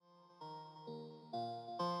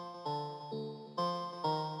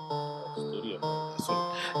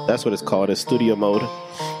That's what it's called. It's studio mode.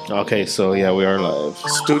 Okay, so yeah, we are live.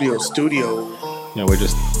 Studio. Yeah, we're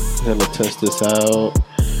just gonna test this out,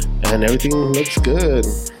 and everything looks good.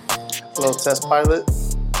 Little test pilot.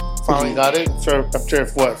 Finally got it after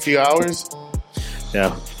what, a few hours?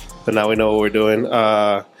 Yeah, but now we know what we're doing.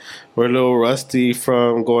 We're a little rusty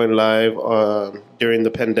from going live during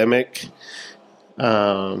the pandemic,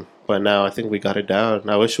 but now I think we got it down.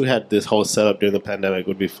 I wish we had this whole setup during the pandemic. It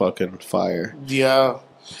would be fucking fire. Yeah,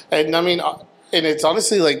 and I mean, and it's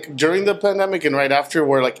honestly like during the pandemic and right after,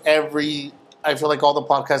 where like I feel like all the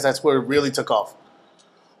podcasts, that's where it really took off.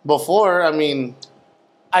 Before, I mean,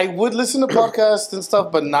 I would listen to podcasts and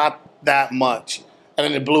stuff, but not that much, and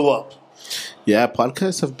then it blew up. Yeah,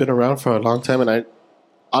 podcasts have been around for a long time, and I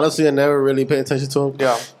never really paid attention to them.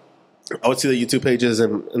 Yeah. I would see the YouTube pages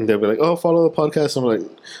and they'll be like, "Oh, follow the podcast." I'm like,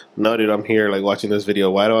 "No, dude, I'm here like watching this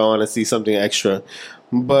video. Why do I want to see something extra?"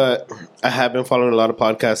 But I have been following a lot of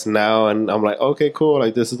podcasts now, and I'm like, "Okay, cool.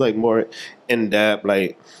 Like this is like more in depth,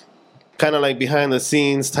 like kind of like behind the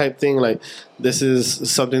scenes type thing. Like this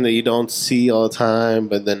is something that you don't see all the time,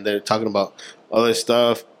 but then they're talking about other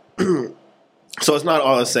stuff." So it's not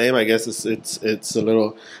all the same. I guess it's a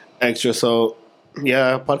little extra. So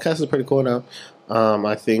yeah, podcast is pretty cool now.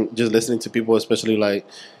 I think just listening to people, especially like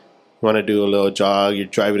you want to do a little jog, you're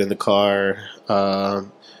driving in the car.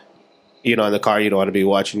 In the car you don't want to be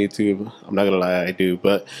watching YouTube. I'm not gonna lie, I do,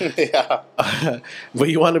 but Yeah. but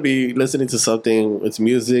you want to be listening to something. It's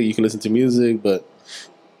music. You can listen to music, but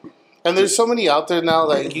And there's so many out there now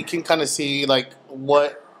that you can kind of see like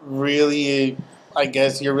what really, I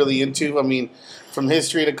guess, you're really into. I mean, from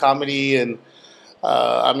history to comedy, and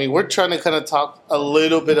I mean, we're trying to kind of talk a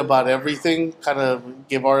little bit about everything, kind of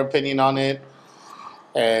give our opinion on it,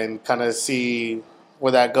 and kind of see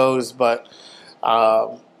where that goes. But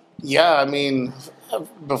yeah, I mean,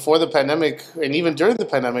 before the pandemic and even during the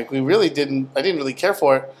pandemic, I didn't really care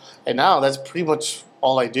for it, and now that's pretty much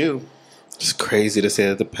all I do. it's crazy to say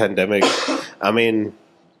that the pandemic. I mean,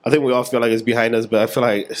 I think we all feel like it's behind us, but I feel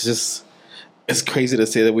like it's crazy to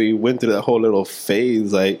say that we went through that whole little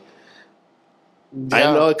phase. Like, Yeah.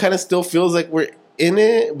 I know it kind of still feels like we're in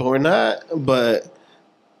it, but we're not. But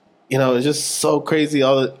it's just so crazy.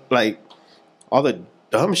 All the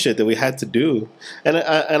dumb shit that we had to do, and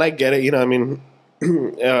I get it. I mean,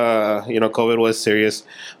 COVID was serious.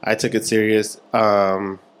 I took it serious.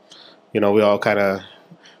 We all kind of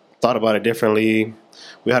thought about it differently.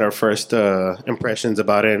 We had our first impressions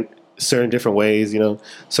about it, certain different ways.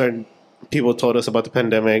 Certain people told us about the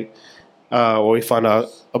pandemic, or we found out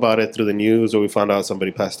about it through the news, or we found out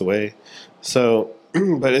somebody passed away. So,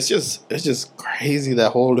 but it's just crazy,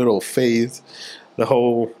 that whole little phase, the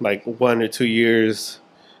whole like 1 or 2 years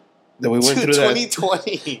that we went through.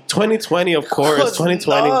 2020. 2020, of course.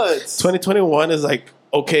 2020. Nuts. 2021 is like,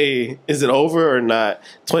 okay, is it over or not?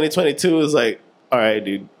 2022 is like, all right,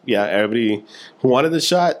 dude. Yeah, everybody who wanted the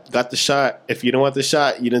shot got the shot. If you didn't want the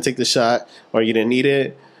shot, you didn't take the shot, or you didn't need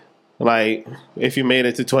it. Like, if you made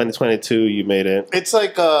it to 2022, you made it. It's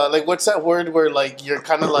like what's that word where like you're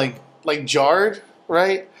kind of like jarred,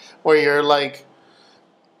 right? Where you're like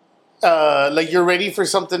you're ready for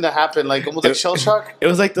something to happen, like almost like shell shock. It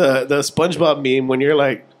was like the SpongeBob meme when you're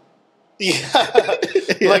like, Yeah.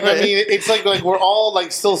 Like, I mean, it's like we're all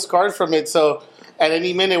like still scarred from it. So at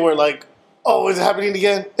any minute we're like, oh, is it happening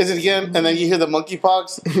again? Is it again? And then you hear the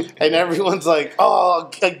monkeypox, and everyone's like, oh,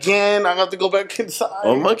 again, I have to go back inside.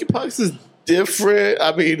 oh, monkeypox is different.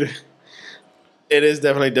 I mean, it is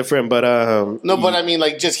definitely different, but No, but I mean,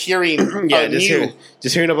 like just hearing,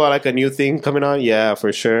 just hearing about like a new thing coming on, yeah,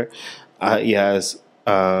 for sure. Yes,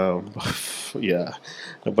 yeah,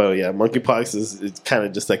 but yeah, monkeypox is kind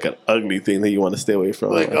of just like an ugly thing that you want to stay away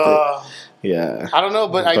from. like, yeah, I don't know,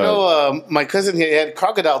 but I know my cousin he had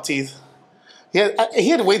crocodile teeth. He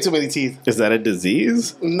had way too many teeth. Is that a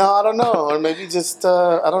disease? No, I don't know, or maybe just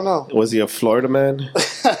I don't know. Was he a Florida man?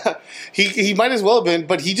 He might as well have been,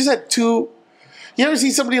 but he just had two. You ever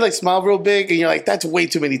see somebody like smile real big and you're like, that's way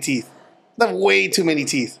too many teeth. That's way too many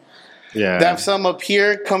teeth. Yeah. They have some up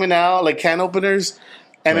here coming out like can openers,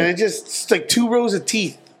 and then it's like 2 rows of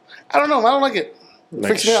teeth. I don't know. I don't like it. It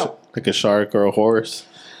freaks me out. Like a shark or a horse.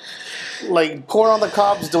 Like corn on the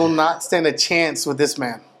cobs do not stand a chance with this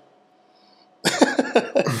man.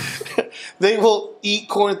 They will eat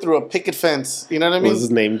corn through a picket fence. You know what I mean? What's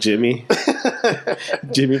his name? Jimmy?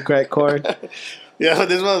 Jimmy Crack Corn? Yeah,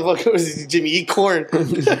 this motherfucker was Jimmy Eat Corn.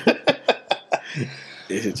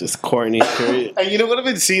 It's just corny. Period. And you know what I've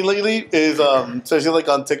been seeing lately is, especially like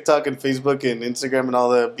on TikTok and Facebook and Instagram and all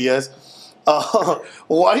the BS.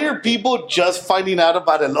 Why are people just finding out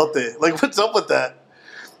about elote? Like, what's up with that?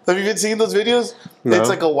 Have you been seeing those videos? No. It's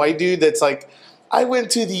like a white dude that's like, I went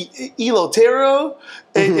to the Ep.00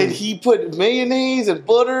 and he put mayonnaise and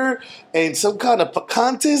butter and some kind of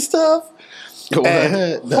picante stuff. What?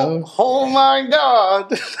 And, No. oh my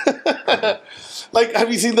god! Like,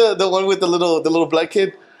 have you seen the one with the little black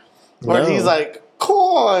kid where No. he's like,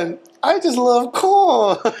 corn? I just love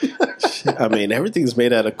corn. I mean, everything's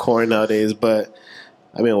made out of corn nowadays, but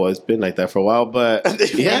I mean, well, it's been like that for a while. But And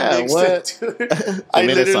they yeah, remixed what? it, dude. They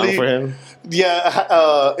made a song for him.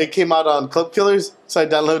 Yeah, it came out on Club Killers, so I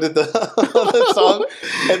downloaded the song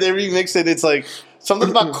and they remixed it. It's like something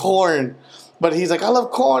about corn, but he's like, I love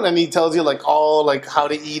corn, and he tells you like all like how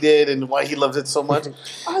to eat it and why he loves it so much.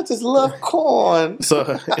 I just love corn.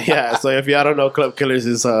 So yeah, so if y'all don't know, Club Killers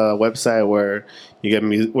is a website where you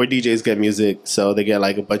get where DJs get music. So they get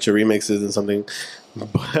like a bunch of remixes and something.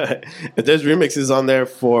 But if there's remixes on there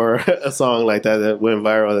for a song like that went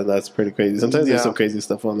viral, then that's pretty crazy. Sometimes there's some crazy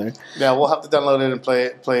stuff on there. Yeah, we'll have to download it and play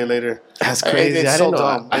it later. That's crazy. It's I so didn't know.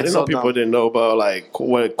 dumb. I didn't It's know so people dumb. didn't know about like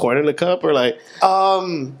what corn in the cup or like.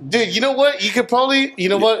 Dude, you know what? You could probably, you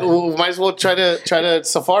know what? We might as well try to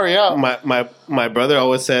safari out. My brother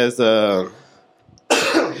always says that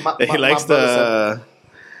he likes brother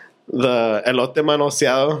the elote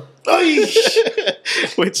manoseado,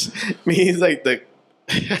 said- which means like the.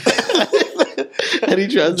 And he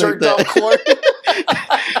translates jerked that. out corn.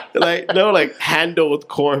 Like no, like handled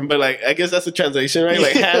corn, but like I guess that's the translation, right?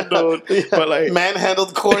 Like handled, but like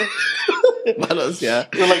manhandled corn. manos, yeah.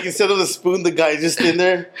 Or like instead of the spoon, the guy just in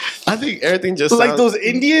there. I think everything just Like sounds, those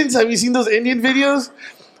Indians. Have you seen those Indian videos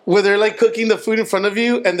where they're like cooking the food in front of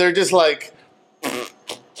you and they're just like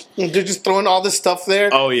they're just throwing all this stuff there,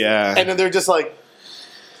 Oh yeah, and then they're just like,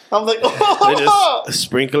 I'm like, they're just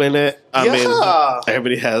sprinkling it. I Yeah. mean,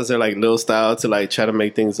 everybody has their like little style to like try to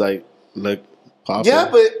make things like look popular. yeah,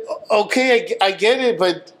 but okay, I get it,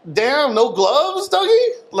 but damn, no gloves, doggy.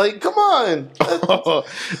 Like, come on.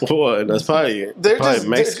 What? That's probably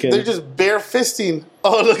Mexican. They're just bare fisting.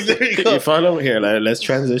 Oh, look, there you go. You find them here. Like, let's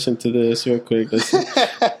transition to this real quick. Let's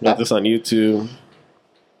get this on YouTube.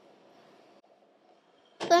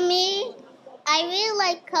 For me, I really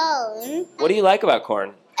like corn. What do you like about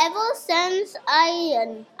corn? Ever since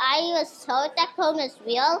I was told that corn is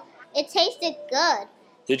real, it tasted good.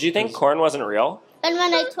 Did you think corn wasn't real? But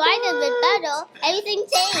when I tried it with butter, everything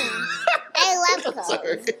changed. I love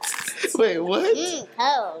corn. Wait, what?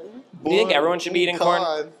 Corn. Do you think everyone should be eating corn?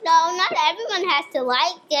 No, not everyone has to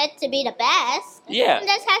like it to be the best. Yeah.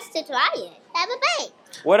 Everyone just has to try it. Have a bite.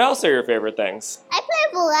 What else are your favorite things? I play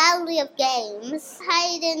a variety of games.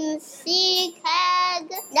 Hide and seek, tag,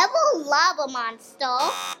 double lava monster.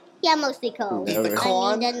 Yeah, mostly corn. Eat the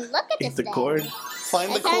corn? I mean, then look at Eat this the thing. corn.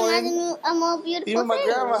 Find I the can't corn. imagine a more beautiful Even my thing.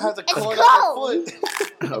 grandma has a It's corn corn. on her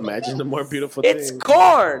foot. Imagine the more beautiful It's thing.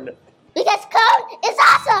 corn! Because corn is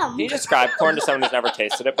awesome. Can you describe corn to someone who's never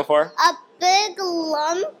tasted it before? A big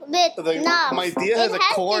lump with Like, nuts. my Dia has It a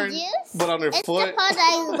has corn, the juice. but on her It's foot. the part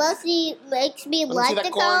that mostly makes me me see like that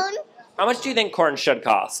the corn. corn. How much do you think corn should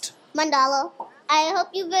cost? $1. I hope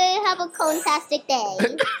you will have a corn-tastic day.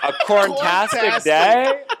 A corn-tastic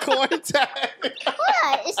day? Corn tag.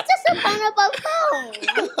 What? It's just a fun about corn.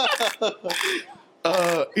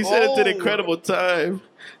 He said it's an Oh. incredible time.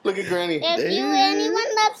 Look at Granny. If you anyone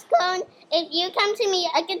loves corn, if you come to me,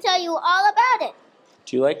 I can tell you all about it.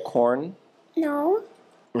 Do you like corn? No.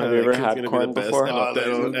 Have you ever Kid's had gonna be corn the best before? elote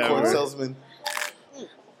There's a corn ever. salesman.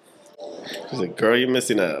 He's like, girl, you're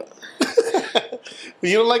missing out.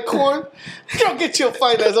 You don't like corn? Go get your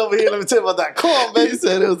fine ass over here. Let me tell you about that corn, He man.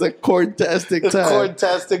 said it was a corn-tastic It's time.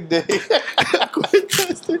 corn-tastic day.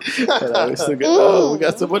 Corn-tastic. Oh, we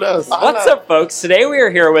got someone else. What's up, folks? Today we are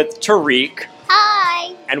here with Tariq,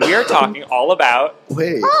 Hi. and we are talking all about...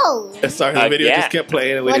 Wait. Oh. Sorry, the video Again. just kept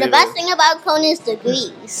playing. And we Well, the didn't best thing about corn is the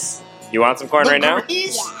grease. You want some corn right now?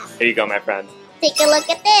 grease, Yeah. Here you go, my friend. Take a look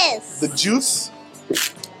at this. the juice.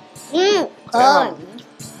 Corn.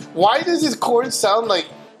 Why does this corn sound like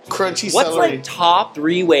crunchy What's celery? like top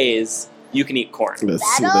 3 ways you can eat corn? Let's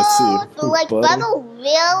see. Butter, like Butter. butter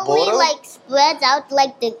really Butter? like spreads out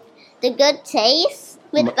like the good taste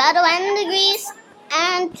with butter and the grease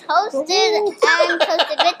and toasted with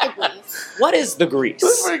the grease. What is the grease?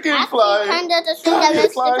 This freaking That's fly. kind of the thing that makes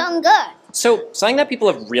the Fly. corn good. So, something that people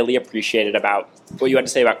have really appreciated about what you had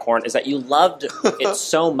to say about corn is that you loved it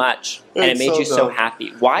so much and it It's made so you so dumb.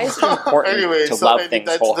 happy. Why is it important Anyway, to so love I think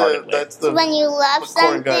things wholeheartedly? that's the When you love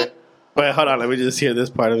corn guy. something, Wait, hold on. Let me just hear this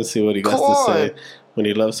part and see what he got to Corn. say. When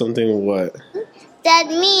you love something, what? that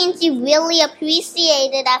means you really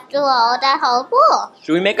appreciate it after all that hard work.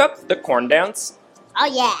 Should we make up the corn dance? Oh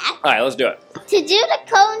yeah. All right, let's do it. To do the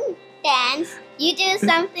corn dance, you do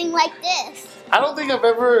something like this. I don't think I've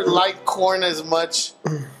ever liked corn as much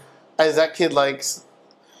as that kid likes.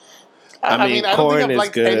 I mean, I don't corn think I've is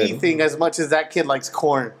liked good. anything as much as that kid likes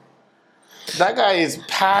corn. That guy is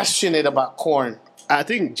passionate about corn. I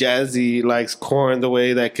think Jazzy likes corn the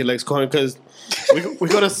way that kid likes corn because we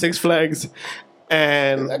go to Six Flags,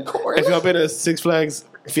 and That corn. if you've been to Six Flags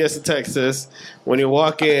Fiesta, Texas, when you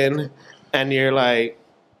walk in and you're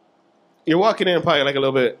walking in probably like a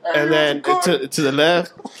little bit, and then to the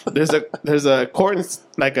left there's a corn in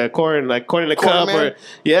the Corn cup, man? or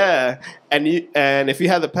and if you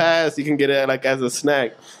have the pass, you can get it like as a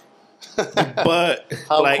snack. But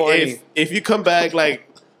How like corny. if you come back like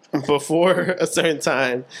before a certain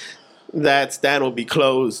time, that stand will be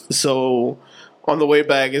closed. So on the way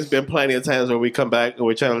back, it's been plenty of times where we come back and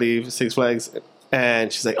we're trying to leave Six Flags,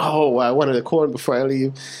 and she's like, "Oh, I wanted a corn before I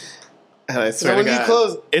leave." And I swear when to you God,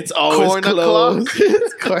 close, it's always corn closed. o'clock.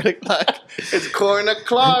 It's corn o'clock. It's corn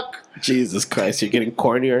o'clock. Jesus Christ, you're getting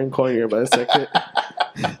cornier and cornier by the second.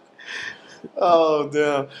 Oh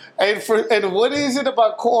damn! And what is it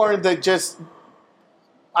about corn that just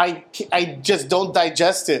I just don't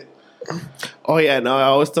digest it? Oh yeah, no, I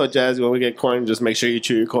always tell Jazzy when we get corn, just make sure you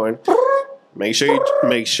chew your corn. Make sure you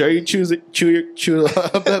chew Chupa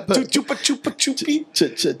chupa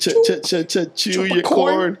chupi. chew your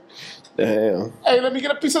corn. Damn. Hey, let me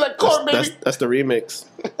get a piece of that corn, baby. That's the remix.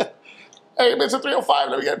 Hey, Mr. 305,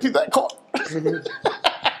 let me get a piece of that corn.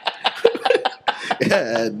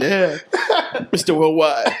 Yeah, damn. Mr.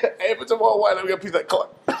 Worldwide. Hey, Mr. Worldwide, let me get a piece of that corn.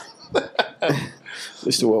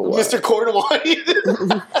 Mr. Worldwide. Mr.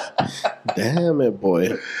 Cornwide. Damn it,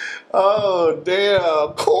 boy. Oh,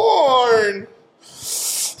 damn. Corn.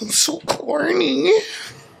 I'm so corny.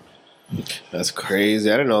 That's crazy.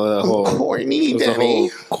 I didn't know that whole Corny, there's a whole Danny.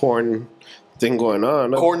 corn thing going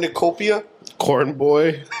on. Cornucopia. Corn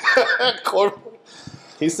boy. Corn.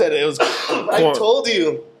 He said it was I corn. told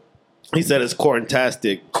you. He said it's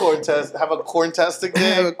corntastic. Have a corntastic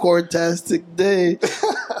Have a day. corntastic day.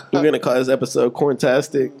 We're gonna call this episode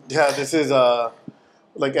Corntastic. Yeah, this is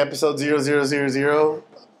like episode 0000.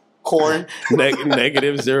 Corn.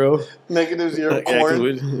 Negative zero. Negative zero Yeah, 'cause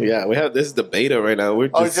corn. we have this is the beta right now.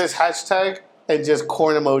 We're Oh, just just hashtag and just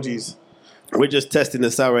corn emojis. we're just testing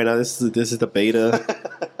this out right now. This is the beta.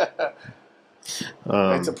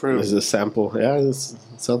 It's approved. This is a sample. Yeah, this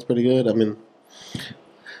sounds pretty good. I mean,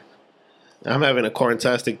 I'm having a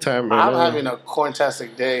corntastic time right I'm now. having a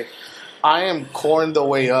corntastic day. I am corn the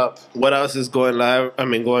way up. What else is going live? I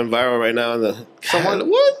mean, going viral right now? Someone-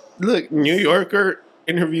 what? Look, New Yorker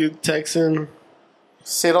interviewed Texan.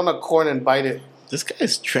 Sit on a corn and bite it. This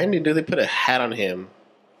guy's trending. Dude, they put a hat on him.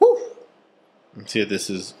 Woo. Let's see if this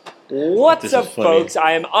is. What's This up, is funny. folks?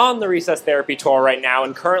 I am on the Recess Therapy Tour right now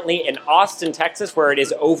and currently in Austin, Texas, where it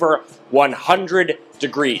is over 100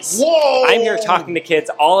 degrees. Whoa! I'm here talking to kids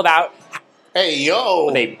all about Hey, yo!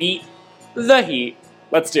 how they beat the heat.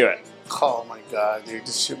 Let's do it. Oh my god, dude.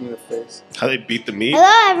 Just shoot me in the face. How they beat the meat?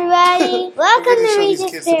 Hello, everybody. Welcome We're gonna to show these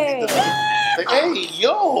Regis kids to beat Theory. the- Hey,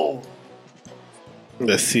 yo!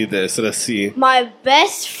 Let's see this. Let's see. My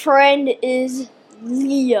best friend is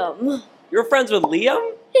Liam. You're friends with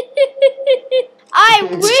Liam? I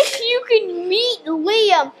wish you could meet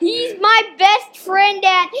Liam. He's my best friend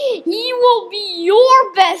and he will be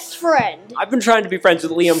your best friend. I've been trying to be friends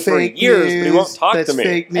with Liam for Fake years, but he won't news. talk That's to me.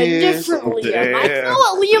 Fake A news. different Liam. I Damn. know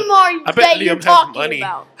what Liam are I bet that Liam you're has talking money.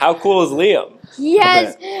 about. How cool is Liam? He I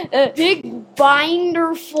has a big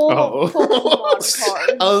binder full Oh. of Pokemon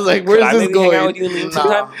cards. I was like, Could where's I this maybe hang out with going? you and Liam Nah.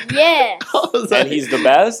 sometime? Yeah. I was like, And he's the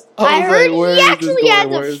best? I was heard like, where he is this actually going? has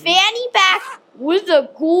Where a is- fanny pack with a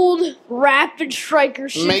gold rapid striker.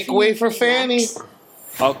 Make way for Fanny.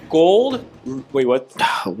 A gold? Wait, what?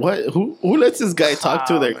 What? Who lets this guy talk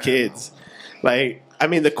to Oh, their man. kids? Like, I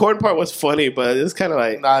mean, the corn part was funny, but it's kind of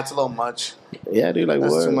like, Nah, it's a little much. yeah, dude, like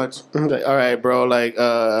That's what? too much. I'm like, all right, bro, like,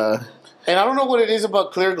 And I don't know what it is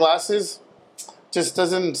about clear glasses. Just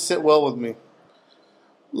doesn't sit well with me.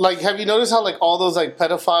 Like, have you noticed how like all those like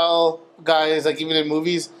pedophile guys, like even in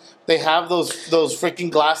movies, they have those freaking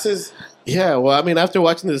glasses? yeah. Well, I mean, after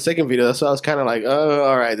watching the second video, that's why I was kind of like, oh,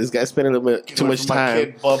 all right, this guy's spending a little bit too Away much from my time.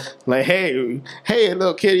 kid, bub. Like, hey,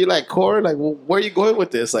 little kid, you like corn? Like, where are you going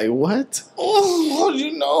with this? Like, what? Oh,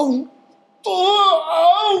 you know.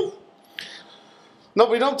 Oh. No,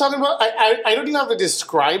 but you know what I'm talking about? I don't even have to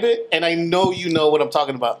describe it, and I know you know what I'm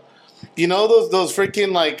talking about. You know those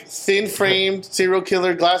freaking like thin framed serial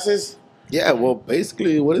killer glasses? Yeah. Well,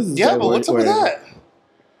 basically, what is this? Yeah, guy but what's up with wearing? that?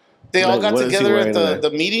 They all Like, got what is he together at wearing there?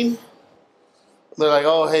 the meeting. They're like,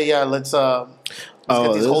 oh hey yeah, let's Oh,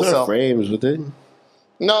 get these those wholesale. are frames with it.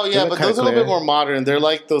 No, yeah, They're but kinda those are a little clear. bit more modern. They're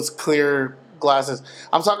like those clear glasses.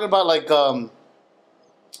 I'm talking about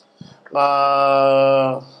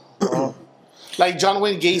uh, like John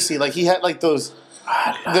Wayne Gacy. Like he had like those.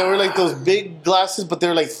 They were like those big glasses, but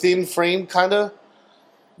they're like thin frame kind of.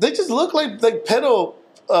 They just look like pedo.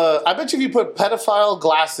 I bet you if you put pedophile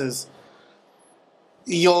glasses,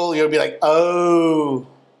 you'll be like, oh.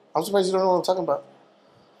 I'm surprised you don't know what I'm talking about.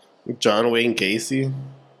 John Wayne Gacy.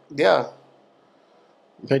 Yeah.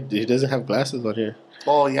 But he doesn't have glasses on here.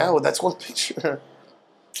 Oh yeah, well that's one picture.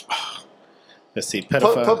 Let's see,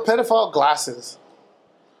 pedophile. Put pedophile glasses,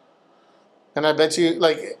 and I bet you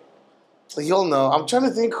you'll know. I'm trying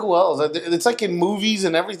to think who else. It's like in movies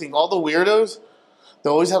and everything. All the weirdos, they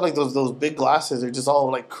always have like those big glasses. They're just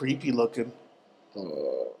all like creepy looking.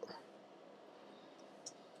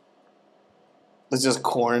 It's just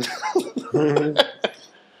corn.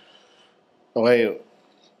 Oh, wait.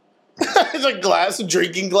 It's a glass, a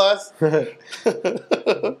drinking glass.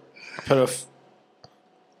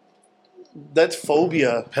 That's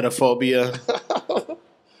phobia. Pedophobia.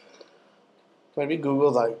 Maybe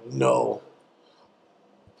Google's like, no.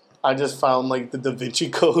 I just found like the Da Vinci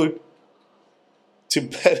Code to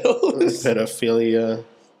pedos. Pedophilia.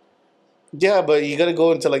 Yeah, but you gotta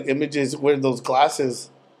go into like images where those glasses.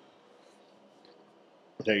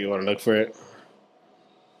 There, you want to look for it?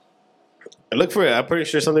 Look for it. I'm pretty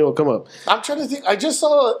sure something will come up. I'm trying to think. I just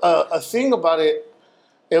saw a thing about it.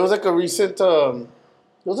 It was like a recent. It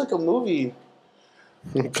was like a movie.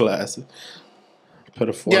 Glasses.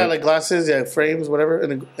 Pedophilia. Yeah, like glasses. Yeah, frames, whatever,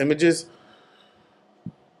 and the images.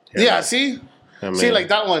 Yeah, see, see, like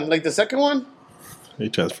that one, like the second one. You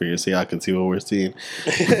transfer your see. I can see what we're seeing.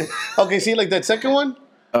 Okay, see, like that second one.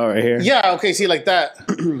 Oh, right here. Yeah. Okay, see, like that.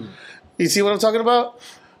 You see what I'm talking about?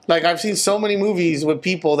 Like I've seen so many movies with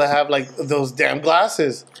people that have like those damn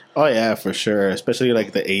glasses. Oh yeah, for sure. Especially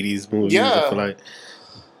like the '80s movies. Yeah. I feel like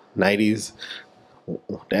 '90s.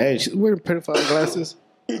 Dang, she's wearing pedophile glasses.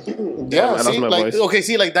 Yeah. I See, lost my like voice. okay,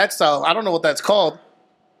 see, like that style. I don't know what that's called.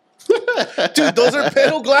 Dude, those are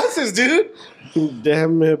pedo glasses, dude.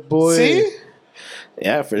 Damn it, boy. See?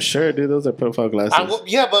 Yeah, for sure, dude. Those are pedophile glasses.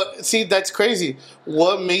 Yeah, but see, that's crazy.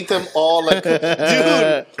 What made them all like, dude?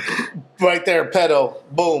 Right there, pedo.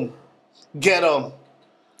 Boom. Get him.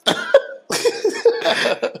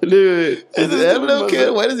 Dude, is This that dude little was kid?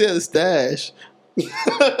 a- Why does he have a stash?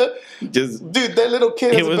 Just Dude, that little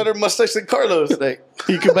kid has a better mustache than Carlos. like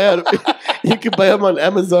you can buy him. You can buy him on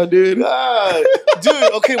Amazon, dude. God.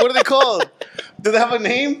 Dude, okay, what are they called? Do they have a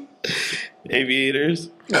name? Aviators,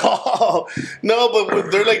 Oh, no, but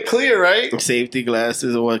they're like clear, right? safety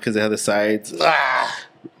glasses, or what? Because they have the sides. Ah.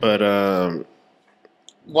 But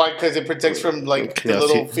Why? Because it protects from like Can the y'all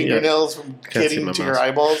little see- fingernails from Can't see getting my to your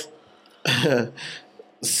mouse. eyeballs.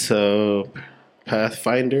 so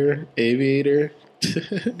Pathfinder, Aviator.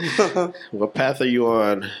 What path are you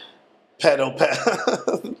on?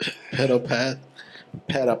 Pedopath. Pedopath.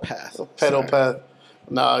 Pedopath. Pedopath.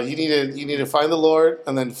 No, you need to find the Lord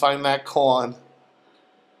and then find that corn.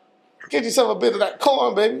 Get yourself a bit of that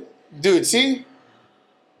corn, baby. Dude, see?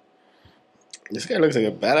 This guy looks like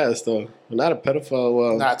a badass though. Not a pedophile.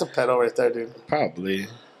 Well, Nah, it's a pedo right there, dude. probably.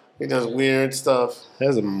 He does weird stuff. He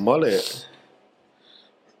has a mullet.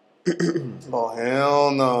 Oh,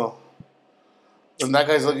 hell no. And that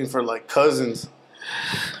guy's looking for like cousins.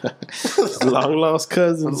 Long lost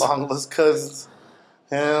cousins. Long lost cousins.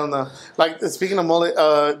 Hell no. Like, speaking of mullet,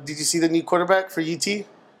 did you see the new quarterback for UT?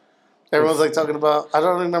 Everyone's like talking about, I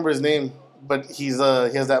don't remember his name, but he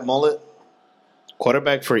has that mullet.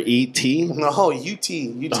 Quarterback for ET. No, UT.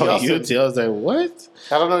 UT Oh, Austin. UT. I was like, what?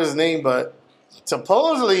 I don't know his name, but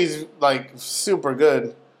supposedly he's like super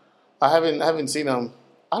good. I haven't seen him.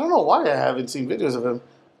 I don't know why I haven't seen videos of him,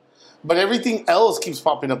 but everything else keeps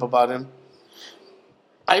popping up about him.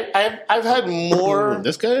 I've had more.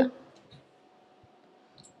 This guy?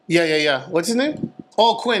 Yeah. What's his name?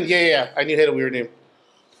 Oh, Quinn. Yeah. I knew he had a weird name.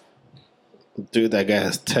 Dude, that guy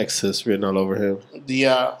has Texas written all over him.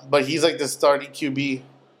 Yeah, but he's like the starting QB.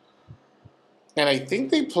 And I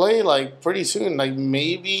think they play like pretty soon, like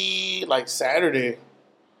maybe like Saturday.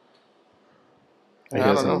 He I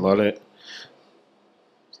has don't a know. mullet.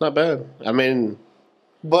 It's not bad. I mean,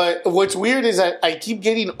 But what's weird is that I keep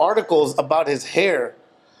getting articles about his hair,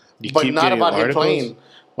 you but keep not getting about him articles? playing.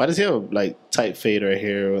 Why does he have like tight fade right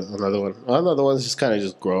here with another one? Another one's just kind of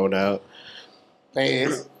just grown out. Hey,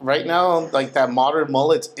 right now, like that modern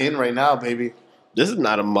mullet's in right now, baby. This is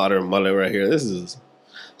not a modern mullet right here. This is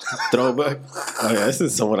throwback. Oh yeah, this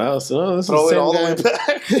is someone else. Oh, this Throw is it the all same the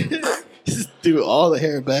guy. way back. Just threw all the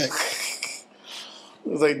hair back.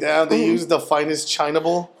 It's like, damn, they used the finest China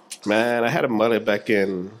bowl. Man, I had a mullet back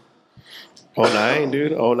in 09,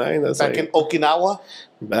 dude. 09. That's Back like in Okinawa.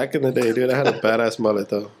 back in the day, dude. I had a badass mullet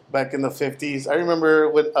though. Back in the 50s. I remember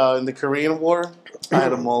when in the Korean War, I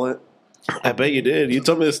had a mullet. I bet you did. You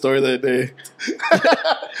told me the story that day.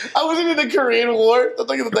 I wasn't in the Korean War. That's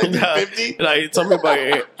like in the 1950s. Nah, you told me about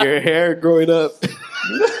your hair growing up.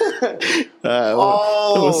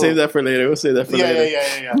 We'll save that for later.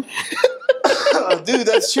 Yeah. Dude,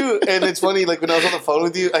 that's true. And it's funny, like when I was on the phone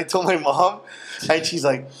with you, I told my mom, and she's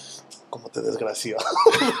like, ¿Cómo te desgració?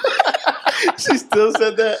 She still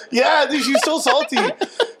said that? Yeah, dude, she's so salty.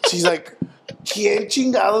 She's like, ¿Quién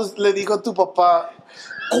chingados le dijo a tu papá?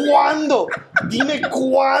 ¿Cuándo? Dime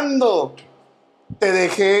cuándo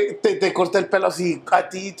te corté el pelo así a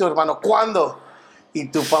ti y tu hermano. ¿Cuándo? Y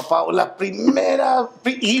tu papá, la primera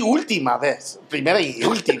y última vez. Primera y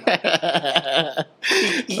última.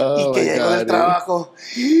 Y que llegó del trabajo.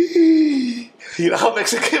 You know how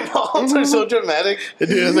Mexican moms are so dramatic? Dude,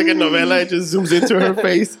 it's like a novela. It just zooms into her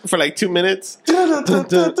face for like 2 minutes.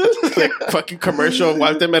 Like fucking commercial.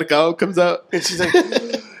 Walter Mercado comes out. And she's like,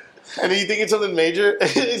 and then you think it's something major.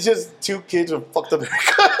 It's just two kids with fucked up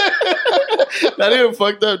haircuts. Not even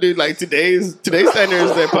fucked up, dude. Like today's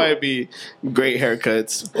standards, they'd probably be great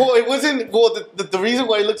haircuts. Well, it wasn't. Well, the reason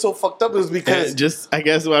why it looked so fucked up is because And just, I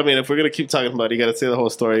guess, well, I mean, if we're gonna keep talking about it, you gotta say the whole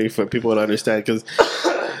story for people to understand. Because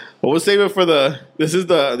we'll save it for the. This is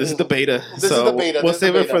the beta. This is the beta. We'll This is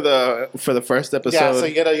save the it for the first episode. yeah. So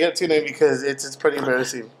you gotta tune in because it's pretty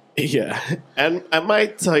embarrassing. Yeah, and I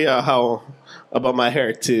might tell you how about my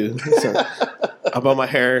hair too. So, about my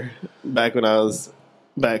hair back when I was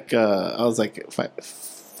I was like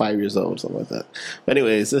 5 years old, something like that. But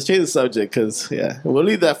anyways, let's change the subject because we'll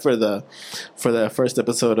leave that for the first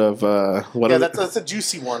episode of what. Yeah, that's a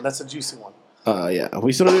juicy one. That's a juicy one.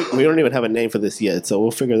 We don't even have a name for this yet, so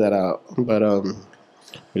we'll figure that out. But we're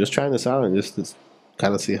just trying this out and just to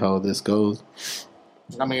kind of see how this goes.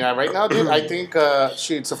 I mean, right now, dude, I think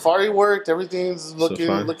Safari worked. Everything's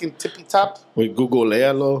looking tippy top. We Googled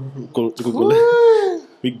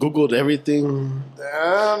we Googled everything.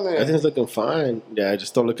 Damn it. Everything's looking fine. Yeah, I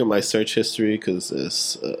just don't look at my search history because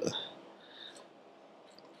it's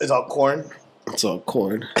all corn. it's all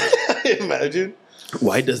corn. Imagine.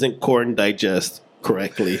 Why doesn't corn digest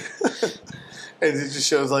correctly? And it just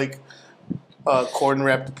shows like corn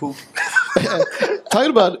wrapped poop.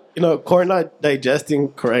 Talking about corn not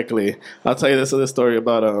digesting correctly. I'll tell you this other story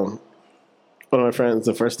about one of my friends.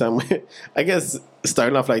 The first time, I guess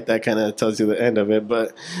starting off like that kind of tells you the end of it.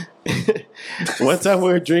 But one time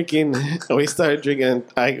we were drinking, we started drinking.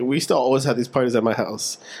 We used to always have these parties at my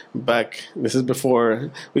house. This is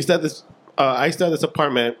before we started this. I started this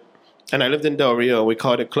apartment, and I lived in Del Rio. We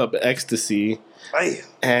called it Club Ecstasy. Aye.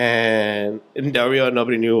 And in Del Rio,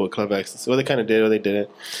 nobody knew what Club Ecstasy. Well, they kind of did, or they didn't.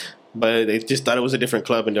 But they just thought it was a different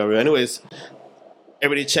club in Del Rio. Anyways,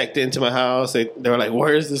 everybody checked into my house. They were like,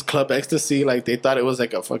 "Where is this Club Ecstasy?" Like they thought it was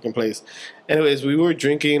like a fucking place. Anyways, we were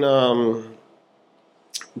drinking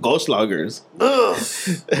Ghost Lagers. I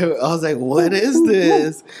was like, "What is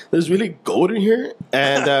this? There's really gold in here."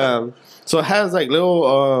 And so it has like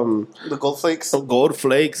little The gold flakes. gold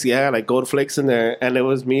flakes, like gold flakes in there. And it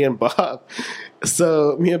was me and Bob.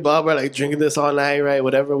 So me and Bob are like drinking this all night, right?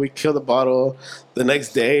 Whatever. We kill the bottle. The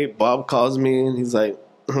next day, Bob calls me and he's like,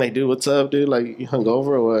 dude, what's up, dude? Like, you hungover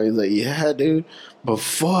or what? He's like, yeah, dude. But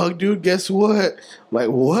fuck, dude, guess what? I'm like,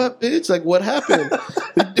 what, bitch? Like, what happened?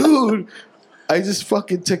 Dude, I just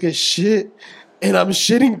fucking took a shit and I'm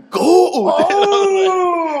shitting gold.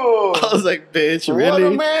 Oh! I was like, bitch, really?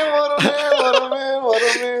 What a man, what a man, what a man, what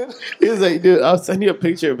a man. He was like, dude, I'll send you a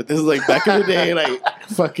picture, but this is like back in the day, like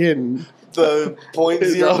fucking The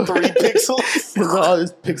 0.03 pixels. It's all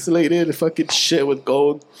this pixelated fucking shit with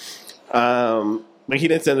gold. But he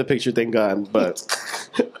didn't send the picture, thank God. But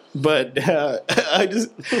I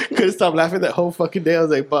just couldn't stop laughing that whole fucking day. I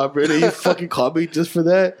was like, Bob, really? You fucking called me just for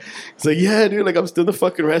that? He's like, yeah, dude. Like, I'm still in the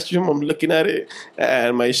fucking restroom. I'm looking at it,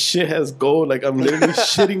 and my shit has gold. Like, I'm literally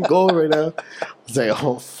shitting gold right now. I was like,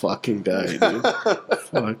 oh, fucking die, dude.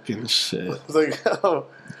 Fucking shit. It's like, oh.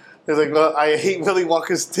 It's like, no, I hate Willy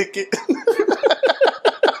Wonka's ticket.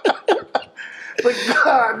 Like,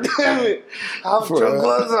 God damn it. How drunk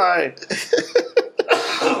was I?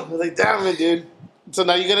 I was like, damn it, dude. So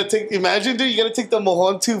now you're going to imagine, dude, you're going to take the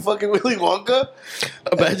Mojon to fucking Willy Wonka?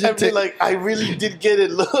 Imagine and be like, I really did get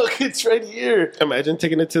it. Look, it's right here. Imagine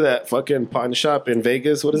taking it to that fucking pawn shop in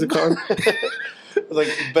Vegas. What is it called? Like,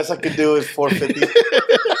 best I could do is $4.50.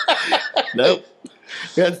 Nope.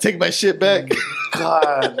 You have to take my shit back.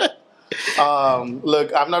 God.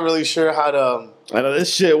 Look, I'm not really sure how to. I know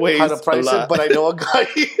this shit weighs how to price a lot. it, but I know a guy.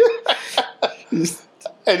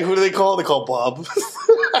 And who do they call? They call Bob.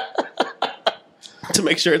 to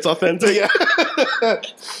make sure it's authentic. Yeah.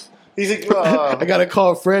 He's like, I gotta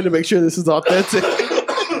call a friend to make sure this is authentic.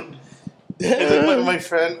 he's like my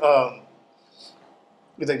friend.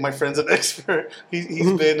 He's like, my friend's an expert.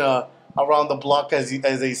 He's been around the block, as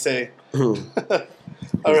they say.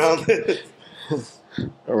 Around it.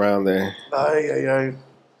 Around there. Ay.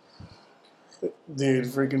 Dude,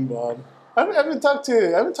 freaking Bob. I haven't talked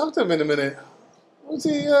to him in a minute. What's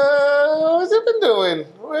he been doing?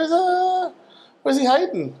 Where's he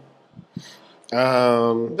hiding?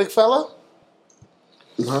 Big fella?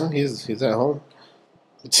 No, he's at home.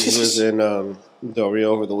 He was in Del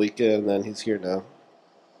Rio over the weekend, and then he's here now.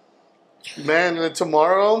 Man, and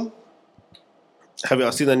tomorrow. Have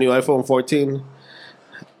y'all seen the new iPhone 14?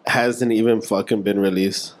 Hasn't even fucking been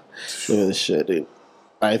released. Look at this shit, dude.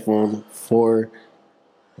 iPhone 14.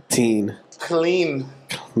 Clean.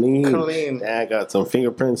 Yeah, I got some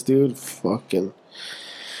fingerprints, dude. Fucking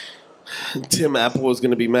Tim Apple is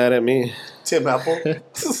gonna be mad at me. Tim Apple.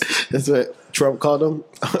 That's what Trump called him.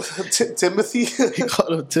 Timothy. He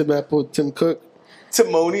called him Tim Apple, Tim Cook.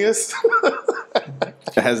 Timonius.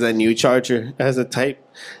 It has that new charger. It has a Type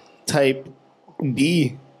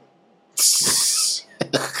D.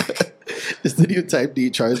 It's the new Type D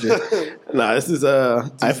charger. Nah, this is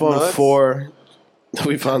iPhone nuts. 4 that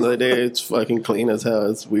we found the other day. It's fucking clean as hell.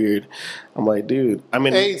 It's weird. I'm like, dude. I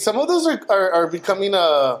mean, Hey, some of those are becoming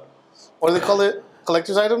what do they call it?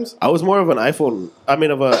 Collector's items. I was more of an iPhone. I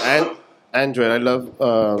mean, of a Android. I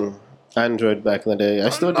love Android back in the day. I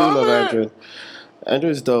still do love Android.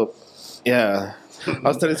 Android's dope. Yeah. I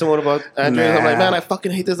was telling someone about Android. I'm like, man, I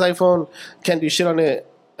fucking hate this iPhone. Can't do shit on it.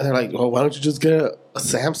 And they're like, well, why don't you just get a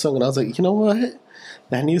Samsung? And I was like, you know what?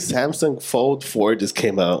 That new Samsung Fold 4 just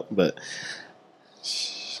came out, but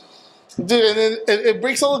Dude, and then it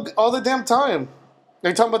breaks all the damn time. Are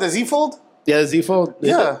you talking about the Z Fold? yeah, the Z Fold,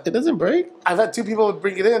 Yeah. it doesn't break. I've had 2 people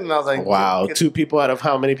bring it in, and I was like, Wow, get 2 people out of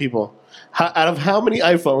how many people? Out of how many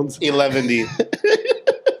iPhones? 11D.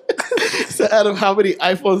 So out of how many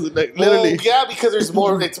iPhones? Like, literally, Well, yeah, because there's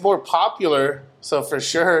more. It's more popular, so for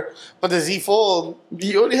sure. But the Z Fold,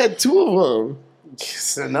 you only had 2 of them.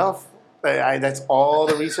 it's enough. That's all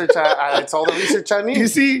the research. That's all the research I need. You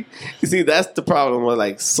see, that's the problem with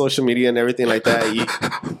like social media and everything like that. You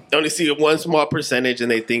only see one small percentage,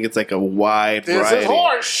 and they think it's like a wide This variety. is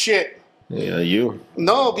horse shit. Yeah, you.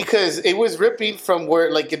 No, because it was ripping from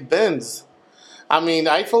where like it bends. I mean,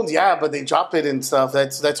 iPhones, yeah, but they drop it and stuff.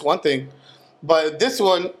 That's one thing. But this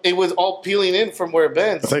one, it was all peeling in from where it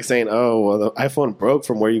bends. It's like saying, "Oh, well, the iPhone broke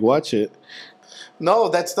from where you watch it." No,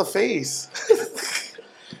 that's the face.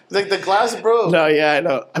 Like the glass broke. No, yeah, I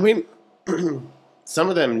know. I mean, some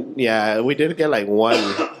of them, yeah, we did get like one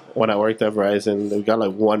when I worked at Verizon. We got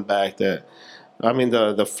like one back that, I mean,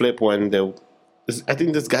 the flip one. I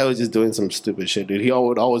think this guy was just doing some stupid shit, dude. He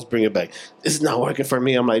would always bring it back. This is not working for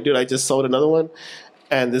me. I'm like, dude, I just sold another one,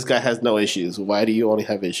 and this guy has no issues. Why do you only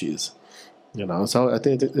have issues? You know, so I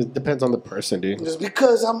think it depends on the person, dude. Just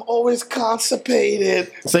because I'm always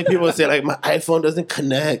constipated. It's like people say, like, my iPhone doesn't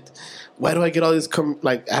connect. Why do I get all this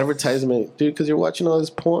advertisement, dude? Because you're watching all this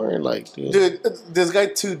porn, like, dude. Dude, this guy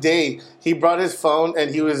today, he brought his phone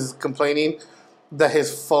and he was complaining that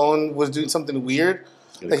his phone was doing something weird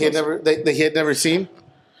that he had never seen.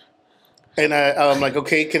 And I'm like,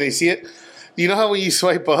 okay, can I see it? You know how when you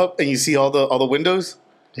swipe up and you see all the windows?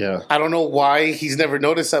 Yeah. I don't know why he's never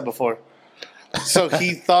noticed that before. So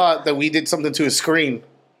he thought that we did something to his screen,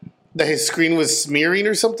 that his screen was smearing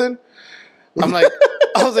or something.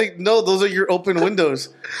 I was like, no, those are your open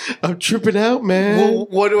windows. I'm tripping out, man. Well,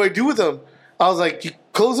 what do I do with them? I was like, you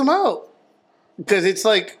close them out. Because it's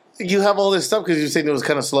like, you have all this stuff because you're saying it was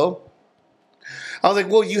kind of slow. I was like,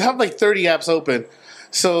 well, you have like 30 apps open.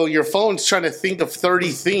 So your phone's trying to think of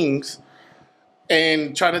 30 things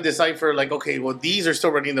and trying to decipher, like, okay, well, these are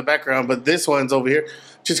still running in the background, but this one's over here.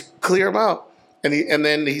 Just clear them out. And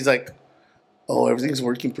then he's like, oh, everything's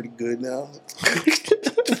working pretty good now.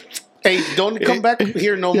 Hey, don't come back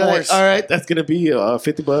here no more. Like, all right, that's gonna be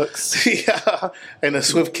 $50. Yeah, and a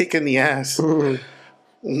swift kick in the ass. No,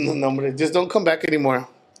 just don't come back anymore.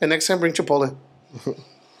 And next time, bring Chipotle.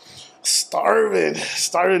 Starving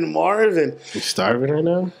Marvin. You starving right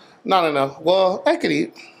now? No. Well, I could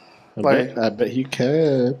eat. I bet you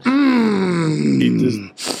can. Eat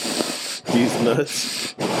these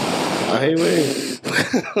nuts. I wait.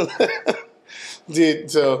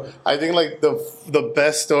 Dude, so I think like the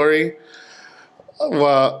best story.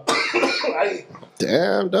 Well,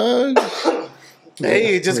 Damn, dog.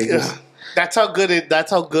 hey, that's how good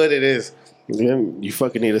it is. Yeah, you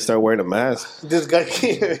fucking need to start wearing a mask. This guy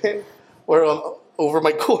came in, we're over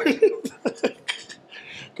my cord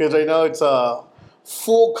because right now it's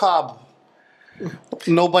full cob,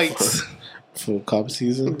 no bites, Full cop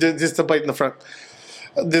season. just a bite in the front.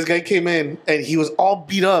 This guy came in and he was all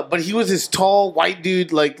beat up, but he was this tall white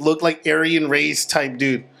dude, like looked like Aryan race type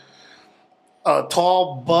dude,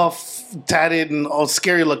 tall, buff, tatted, and all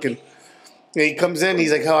scary looking. And he comes in,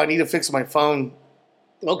 he's like, "Oh, I need to fix my phone."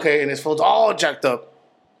 Okay, and his phone's all jacked up.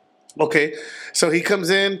 Okay, so he comes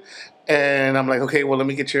in, and I'm like, "Okay, well, let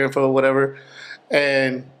me get your info, whatever."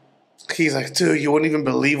 And he's like, "Dude, you wouldn't even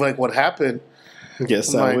believe like what happened."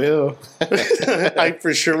 Yes, I'm I like- will. I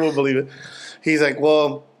for sure will believe it. He's like,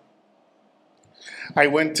 "Well, I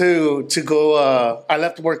went to go. I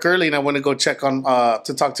left work early, and I went to go check on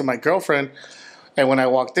to talk to my girlfriend. And when I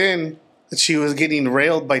walked in, she was getting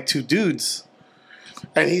railed by two dudes."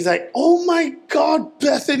 And he's like, "Oh my God,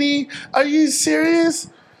 Bethany, are you serious?"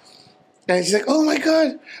 And she's like, "Oh my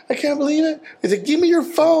God, I can't believe it." He's like, "Give me your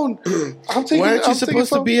phone." I'm taking. Weren't you I'm taking supposed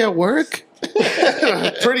to phone. be at work?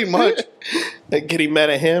 Pretty much. Like getting mad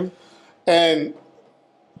at him? And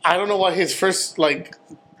I don't know what his first like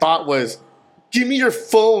thought was. Give me your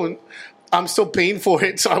phone. I'm still paying for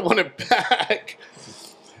it, so I want it back.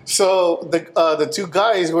 So the two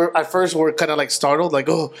guys were at first were kind of like startled, like,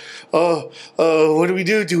 what do we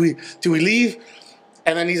do? Do we leave?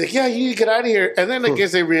 And then he's like, "Yeah, you need to get out of here." And then I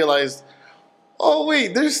guess they realized, "Oh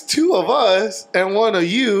wait, there's two of us and one of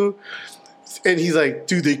you." And he's like,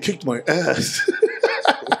 "Dude, they kicked my ass."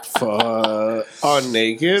 On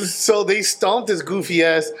naked? So they stomped his goofy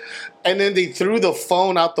ass, and then they threw the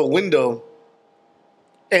phone out the window.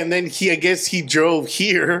 And then I guess he drove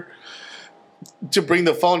here to bring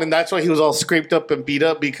the phone, and that's why he was all scraped up and beat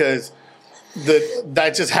up because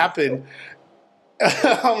that just happened.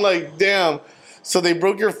 I'm like, damn. So they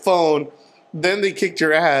broke your phone, then they kicked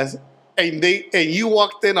your ass, and you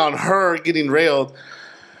walked in on her getting railed.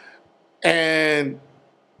 And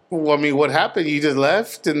well, I mean, what happened? You just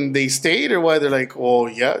left and they stayed, or why? They're like, "Oh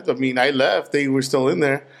yeah, I mean, I left. They were still in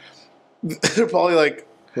there." They're probably like,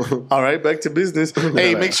 "All right, back to business.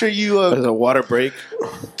 Hey, make sure you There's a water break.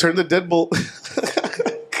 turn the deadbolt."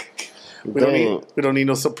 We don't need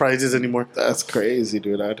no surprises anymore. That's crazy,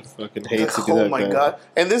 dude. I'd fucking hate to do that. Oh my God!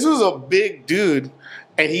 And this was a big dude,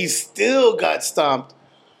 and he still got stomped.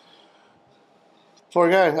 Poor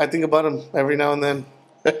guy. I think about him every now and then.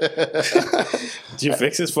 Did you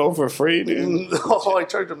fix his phone for free, dude? Oh, I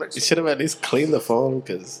charged him You extra. should have at least cleaned the phone,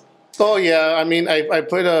 because Oh yeah, I mean, I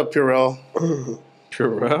put a Purell.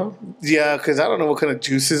 Purell? Yeah, because I don't know what kind of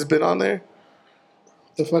juice has been on there.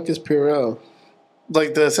 The fuck is Purell?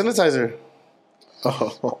 Like the sanitizer.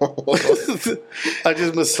 Oh. I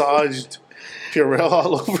just massaged Purell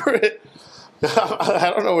all over it.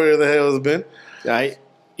 I don't know where the hell it's been. I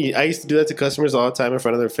used to do that to customers all the time in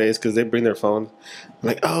front of their face because they bring their phone. I'm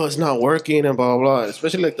like, "Oh, it's not working," and blah, blah, blah.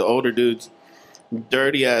 Especially like the older dudes.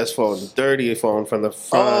 Dirty phone from the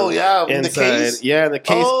front. Oh, yeah, in the inside. case? Yeah, the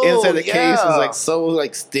case. Oh, inside the case is yeah. like so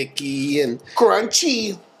like sticky and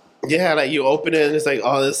Crunchy. yeah, like you open it and it's like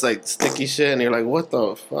all this like sticky shit and you're like, "What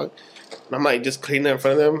the fuck?" And I'm like, just cleaning it in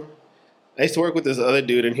front of them. I used to work with this other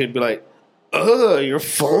dude and he'd be like, "Ugh, your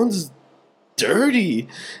phone's dirty."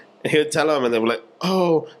 And he would tell them and they were like,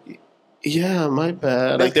 "Oh, yeah, my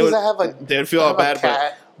bad." Like, they would, I have a, they would feel I all have a bad,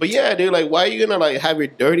 cat. but yeah, dude, like, why are you gonna like have your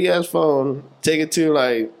dirty ass phone, take it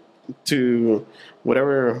to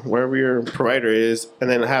wherever your provider is, and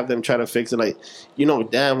then have them try to fix it? Like, you know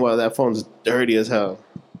damn well that phone's dirty as hell.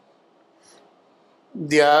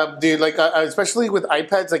 Yeah, dude. Like, especially with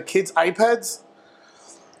iPads, like kids' iPads.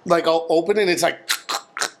 Like, I'll open it, and it's like,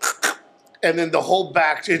 and then the whole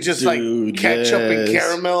back is just Dude, like ketchup and yes.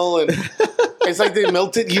 caramel, and it's like they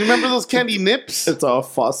melted. You remember those candy nips? It's all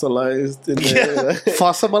fossilized in Yeah, there.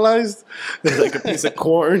 fossilized. There's like a piece of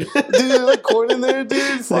corn. Dude, like corn in there,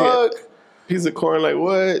 dude. Fuck. Piece of corn, like,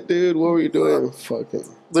 what, dude? What were you doing? Fucking.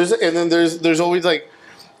 There's always like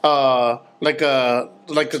a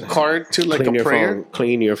card to like Clean a your prayer. phone.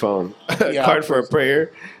 Clean your phone. Yeah, Card for a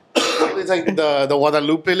prayer. It's like the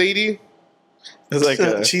Guadalupe lady. It's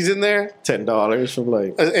like She's in there, $10 from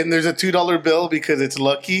like. and there's a $2 bill because it's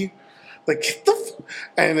lucky. Like, get the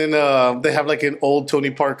and then they have like an old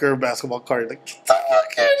Tony Parker basketball card. Like, get the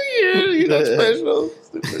fuck out of here! You're not special.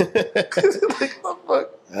 Like, the fuck.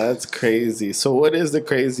 That's crazy. So, what is the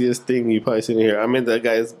craziest thing you probably seen here? I mean, that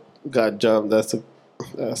guy's got jumped.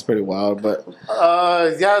 That's pretty wild. But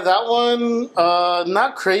Yeah, that one,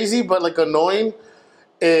 not crazy, but like annoying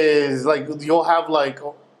is like you'll have like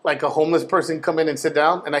a homeless person come in and sit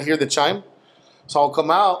down, and I hear the chime, so I'll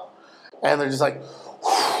come out, and they're just like,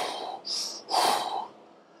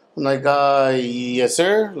 I'm like, yes,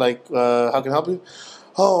 sir. Like, how can I help you?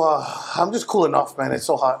 Oh, I'm just cooling off, man. It's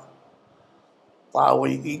so hot. Wow,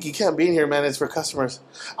 well, you can't be in here, man. It's for customers.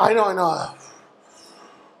 I know.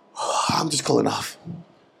 I'm just cooling off.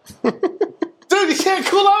 Dude, you can't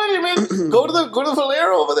cool off in here, man. Go to the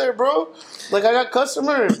Valero over there, bro. Like, I got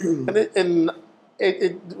customers, and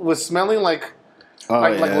it was smelling like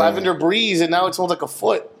lavender breeze, and now it smells like a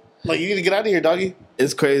foot. Like, you need to get out of here, doggy.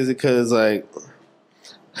 It's crazy because, like,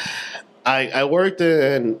 I worked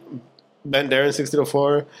in Ben Darren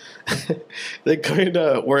 1604. They coming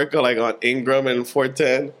to work on Ingram and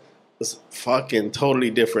 410. It's fucking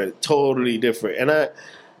totally different. And I,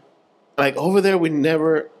 like, over there, we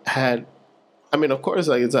never had, I mean, of course,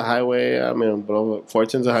 like, it's a highway. I mean, but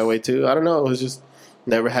 410's a highway, too. I don't know. It was just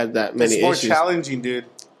never had that many issues. It's more challenging, dude.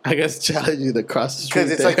 I guess challenging to cross the street.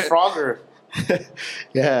 Because it's like Frogger.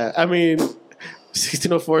 Yeah, I mean,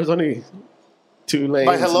 1604 is only 2 lanes.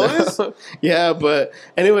 By Helotes? Yeah, but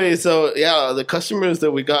anyway, so yeah, the customers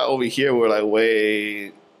that we got over here were like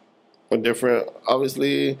way different,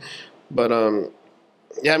 obviously. But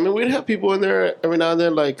yeah, I mean, we'd have people in there every now and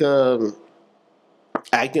then, like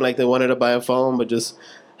acting like they wanted to buy a phone, but just,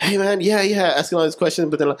 hey man, yeah, asking all these questions,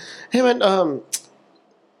 but then like, hey man,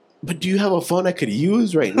 but do you have a phone I could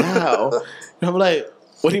use right now? And I'm like,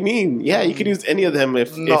 what do you mean? Yeah, you can use any of them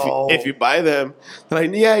if you buy them. They're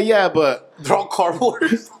like, yeah, but they're all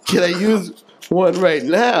cardboard. Can I use one right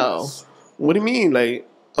now? What do you mean? Like,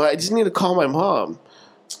 oh, I just need to call my mom.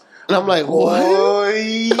 And I'm like, what?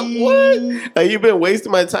 What? Like, you've been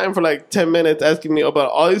wasting my time for like 10 minutes asking me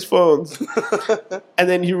about all these phones. And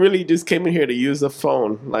then you really just came in here to use the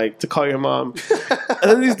phone, like to call your mom.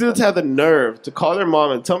 And then these dudes have the nerve to call their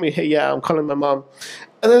mom and tell me, hey, yeah, I'm calling my mom.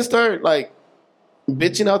 And then start like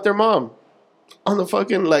bitching out their mom on the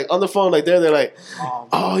fucking, like, on the phone. Like, they're like,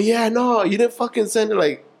 oh yeah, no, you didn't fucking send it.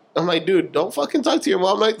 Like, I'm like, dude, don't fucking talk to your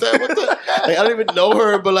mom like that. What the? Like, I don't even know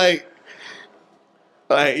her, but like,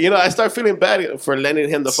 you know, I start feeling bad for lending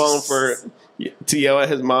him the phone to yell at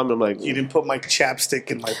his mom. I'm like, you didn't put my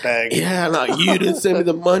chapstick in my bag. Yeah, no, you didn't send me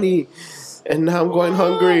the money, and now I'm going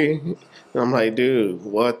hungry. And I'm like, dude,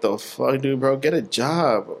 what the fuck, dude, bro? Get a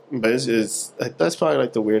job. But it's like, that's probably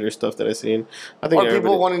like the weirder stuff that I've seen. I think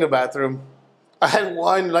people wanting the bathroom. I had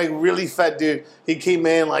one like really fat dude. He came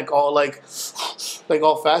in like all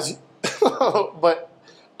fast, but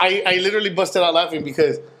I literally busted out laughing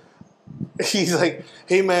because he's like,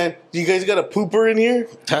 "Hey man, do you guys got a pooper in here?"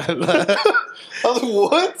 I was like,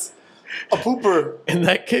 "What? A pooper?" In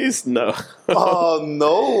that case, no. Oh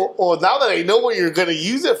no! Well, now that I know what you're gonna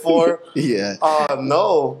use it for, yeah.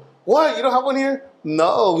 No. What? You don't have one here?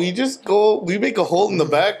 No. We just we make a hole in the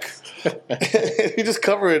back. We just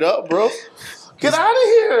cover it up, bro. Get out of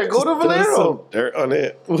here. Go to Valero. Some dirt on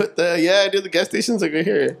it. What the? Yeah, dude, the gas station's over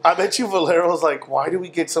here. I bet you Valero's like, why do we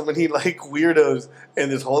get so many like weirdos? And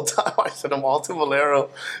this whole time I sent them all to Valero.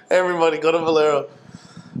 Everybody go to Valero.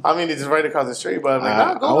 I mean, it's right across the street, but I'm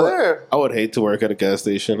like, go there. I would hate to work at a gas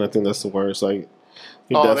station. I think that's the worst. Like,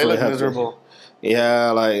 they look miserable. Yeah,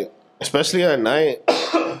 like, especially at night.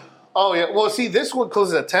 Oh, yeah. Well, see, this one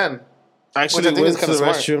closes at 10. I actually went to the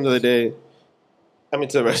restroom the other day. To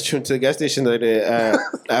the gas station the other day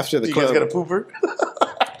after the you club. You guys got a pooper?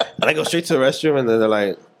 And I go straight to the restroom, and then they're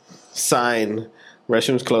like, sign,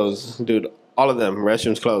 restrooms closed. Dude, all of them,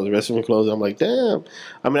 restrooms closed. I'm like, damn.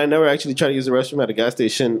 I mean, I never actually tried to use the restroom at a gas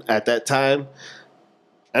station at that time.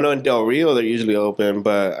 I know in Del Rio they're usually open,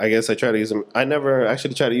 but I guess I try to use them. I never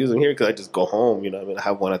actually try to use them here because I just go home, you know what I mean? I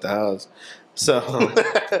have one at the house. So,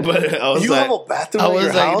 but I was have a bathroom at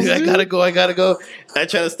your house, dude, I gotta go. I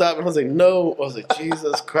tried to stop, and I was like, no. I was like,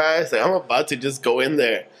 Jesus Christ! Like, I'm about to just go in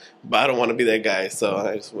there, but I don't want to be that guy. So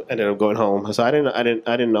I just ended up going home. So I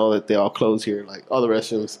didn't know that they all close here. Like, all the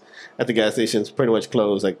restrooms at the gas stations pretty much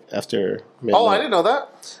closed like after midnight. Oh, I didn't know that.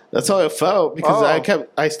 That's how it felt because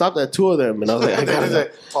I stopped at 2 of them, and I was like, I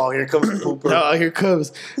gotta. Oh, here comes Pooper. Oh, here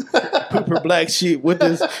comes Pooper Black Sheep with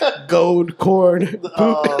this gold corn.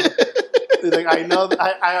 Like, I know.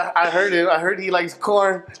 I heard it. I heard he likes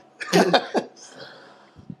corn.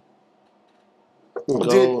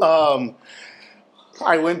 Dude,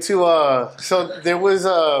 I went to so there was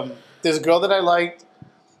this girl that I liked,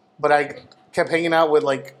 but I kept hanging out with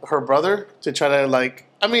like her brother to try to like.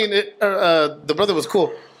 I mean, the brother was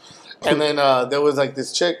cool, and then there was like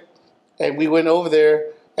this chick, and we went over there,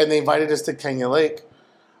 and they invited us to Canyon Lake,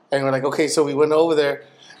 and we're like, okay, so we went over there,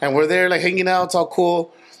 and we're there like hanging out. It's all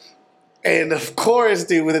cool. And of course,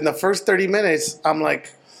 dude, within the first 30 minutes, I'm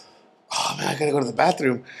like, oh man, I gotta go to the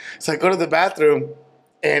bathroom. So I go to the bathroom,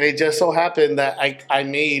 and it just so happened that I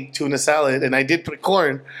made tuna salad, and I did put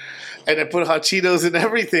corn, and I put hot Cheetos and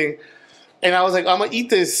everything. And I was like, I'm gonna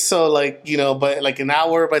eat this. So like, you know, but like an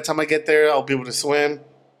hour by the time I get there, I'll be able to swim.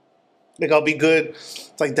 Like I'll be good.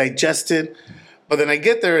 It's like digested. But then I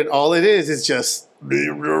get there and all it is just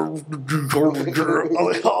dude.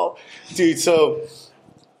 So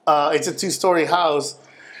it's a 2-story house.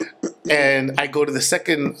 And I go to the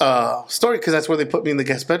second story because that's where they put me in the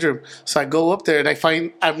guest bedroom. So I go up there and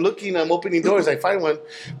I'm opening doors. I find one.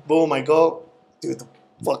 Boom, I go. Dude, the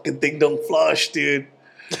fucking thing don't flush, dude.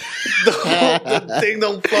 The thing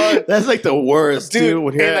don't flush. That's like the worst,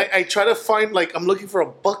 dude. And I try to find, like, I'm looking for a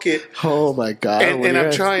bucket. Oh my God. And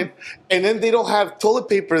I'm trying. And then they don't have toilet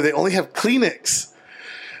paper. They only have Kleenex,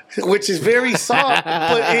 which is very soft,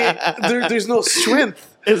 but there's no strength.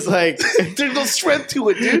 It's like there's no strength to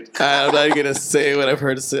it, dude. I'm not even gonna say what I've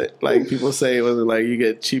heard like people say when like you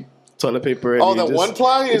get cheap toilet paper. And the one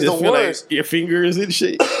ply is the worst. Like your fingers and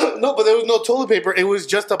shit. No, but there was no toilet papaper. It was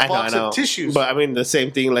just a box of tissues. But I mean the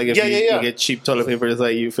same thing. Like if you get cheap toilet paper, it's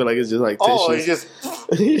like you feel like it's just like tissues.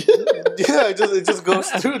 Oh, it just goes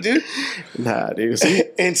through, dude. Nah, dude. See?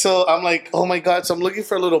 And so I'm like, oh my God. So I'm looking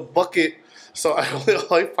for a little bucket. So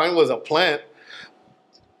all I find was a plant.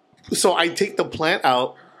 So I take the plant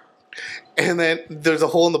out, and then there's a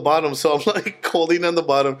hole in the bottom. So I'm like holding on the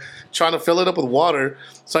bottom, trying to fill it up with water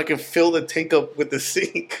so I can fill the tank up with the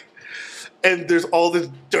sink. And there's all this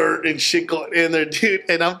dirt and shit going in there, dude.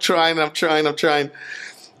 And I'm trying.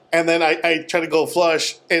 And then I try to go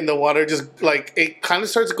flush, and the water just like, it kind of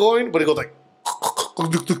starts going, but it goes like,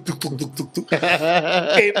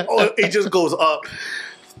 it just goes up.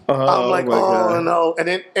 I'm like, God. No.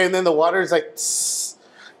 And then the water is like,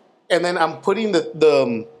 and then I'm putting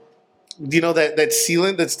the that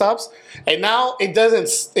sealant that stops, and now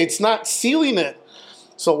it's not sealing it.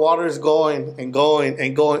 So water is going and going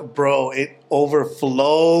and going, bro. It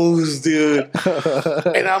overflows, dude.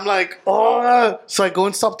 And I'm like, oh. So I go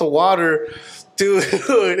and stop the water, dude.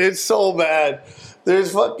 It's so bad.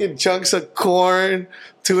 There's fucking chunks of corn,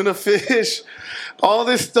 tuna fish, all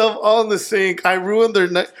this stuff on the sink. I ruined their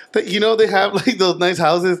they have like those nice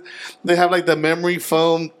houses. They have like the memory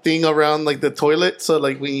foam thing around like the toilet. So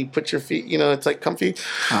like when you put your feet, it's like comfy.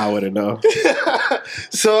 I wouldn't know.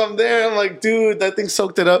 So I'm there. I'm like, dude, that thing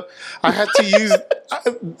soaked it up. I had to use,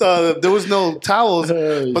 there was no towels,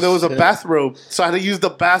 but there was a bathrobe. So I had to use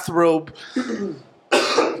the bathrobe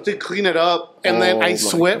to clean it up. And then I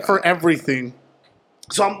sweat for everything.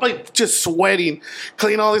 So I'm like just sweating,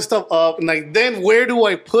 clean all this stuff up, and like then where do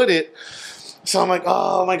I put it? So I'm like,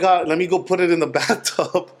 oh my God, let me go put it in the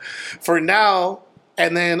bathtub for now,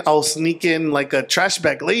 and then I'll sneak in like a trash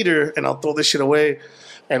bag later, and I'll throw this shit away,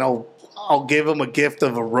 and I'll give him a gift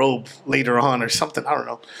of a robe later on or something. I don't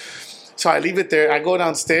know. So I leave it there. I go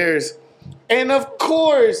downstairs. And of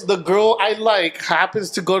course, the girl I like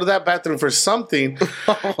happens to go to that bathroom for something.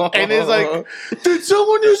 And it's like, did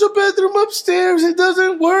someone use a bathroom upstairs? It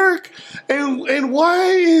doesn't work. And why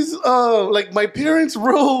is like my parents'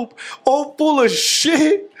 robe all full of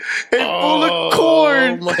shit and full of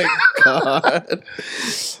corn? Oh my God.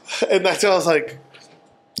 And that's when I was like,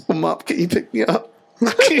 Mom, can you pick me up?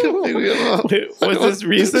 Can you pick me up? Was this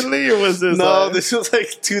recently or was this? No, this was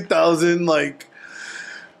like 2000, like.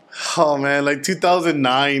 Oh man, like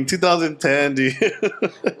 2009, 2010, dude.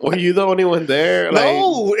 Were you the only one there?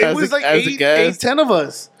 No, it was like 10 of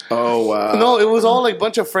us. Oh wow. No, it was all like a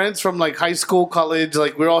bunch of friends from like high school, college.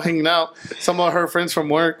 Like we were all hanging out. Some of her friends from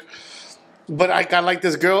work. But I got like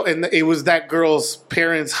this girl, and it was that girl's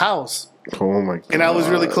parents' house. Oh my God. And I was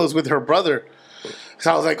really close with her brother.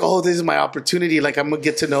 So I was like, oh, this is my opportunity. Like I'm gonna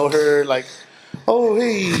get to know her. Like, oh,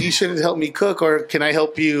 hey, you should help me cook, or can I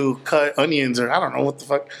help you cut onions, or I don't know what the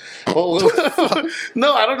fuck. Oh,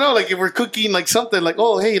 no, I don't know. Like if we're cooking like something, like,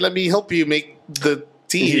 oh, hey, let me help you make the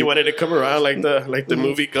tea. You wanted to come around like the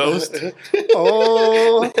movie Ghost.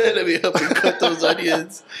 Oh, let me help you cut those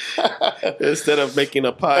onions instead of making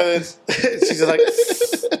a pot. She's like,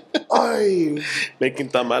 I'm making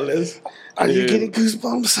tamales. Are you getting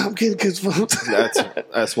goosebumps? I'm getting goosebumps.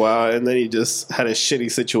 That's wild. And then you just had a shitty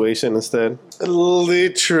situation instead.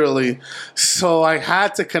 Literally. So I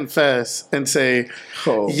had to confess and say,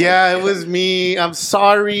 yeah, it was me. I'm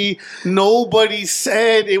sorry. Nobody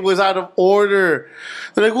said it was out of order.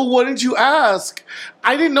 They're like, well, why didn't you ask?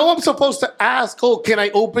 I didn't know I'm supposed to ask. Oh, can I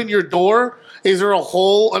open your door? Is there a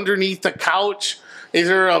hole underneath the couch? Is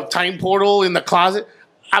there a time portal in the closet?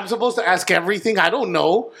 I'm supposed to ask everything? I don't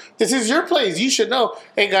know. This is your place. You should know.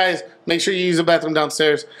 Hey, guys, make sure you use the bathroom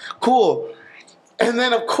downstairs. Cool. And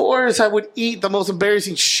then, of course, I would eat the most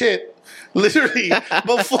embarrassing shit, literally,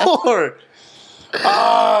 before.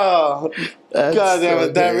 Oh, That's God damn so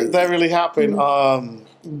it. good. That really happened.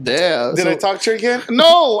 Damn. Did I talk to her again?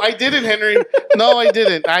 No, I didn't, Henry. No, I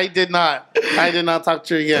didn't. I did not. I did not talk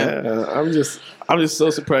to her again. I'm just so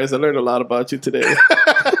surprised. I learned a lot about you today.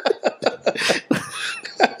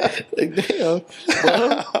 Like, damn.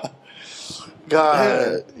 Well,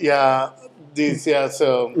 God. Yeah. These, yeah,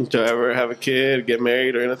 so. did you ever have a kid, get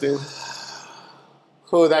married, or anything?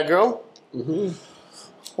 Who, that girl? Mm-hmm.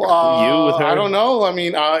 Well, You with her? I don't know. I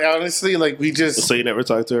mean, honestly, like, we just. So you never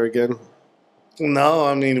talked to her again? No,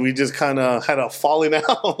 I mean, we just kind of had a falling out.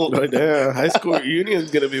 Oh, damn. High school reunion's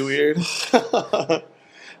going to be weird. I'm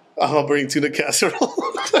going to bring tuna casserole.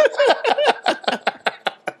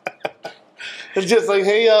 It's just like,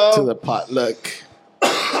 hey, To the potluck.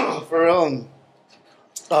 for real.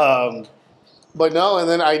 But no, and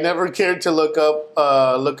then I never cared to look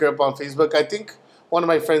her up on Facebook. I think one of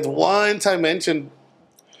my friends one time mentioned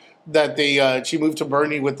that she moved to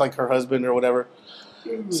Bernie with like her husband or whatever.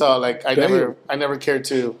 So like I never cared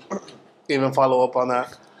to even follow up on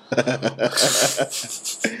that.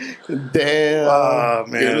 Damn.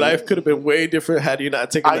 Man. Your life could have been way different had you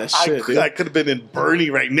not taken that shit, dude. I could have been in Bernie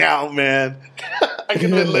right now, man. I could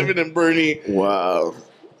have been living in Bernie. Wow.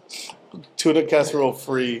 Tuna casserole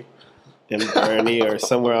free. In Bernie or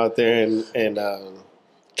somewhere out there in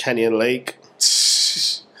Canyon Lake.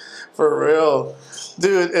 For real.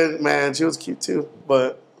 Dude, and man, she was cute too.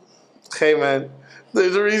 But hey, man,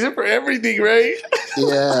 there's a reason for everything, right?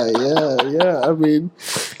 Yeah. I mean,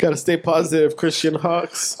 gotta stay positive, Christian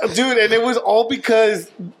Hawks. Dude, and it was all because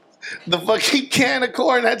the fucking can of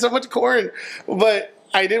corn had so much corn. But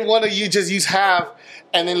I didn't want to just use half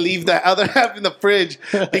and then leave the other half in the fridge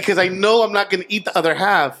because I know I'm not going to eat the other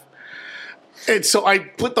half. And so I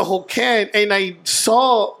put the whole can, and I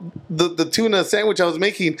saw the tuna sandwich I was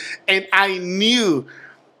making, and I knew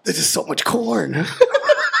this is so much corn.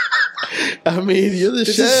 I mean, you're the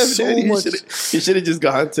This chef, is so dude. much- You should have just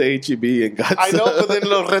gone to HEB and got I know, some. but then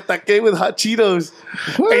lo retaque with hot Cheetos,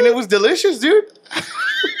 What? and it was delicious, dude.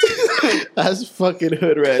 That's fucking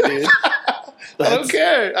hood rat, dude. I don't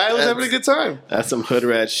care. I was having a good time. That's some hood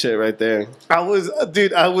rat shit right there. I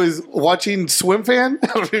was watching Swim Fan. I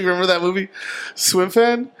don't remember that movie, Swim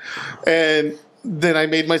Fan, and then I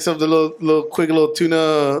made myself the little quick little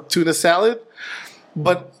tuna salad.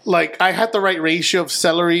 But like I had the right ratio of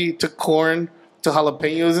celery to corn to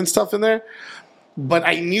jalapenos and stuff in there. But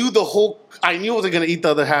I knew I wasn't gonna eat the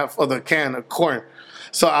other half of the can of corn,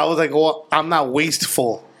 so I was like, well, I'm not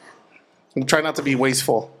wasteful. I'm trying not to be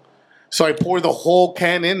wasteful. So I poured the whole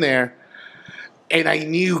can in there, and I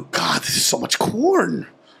knew, God, this is so much corn.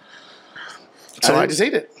 So I just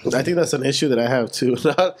ate it. I think that's an issue that I have too.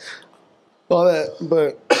 Not all that,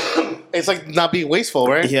 but It's like not being wasteful,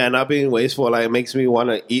 right? yeah, not being wasteful. Like it makes me want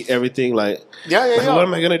to eat everything. Like, Yeah. what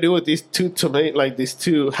am I gonna do with these two these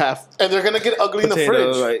two half And they're gonna get ugly in the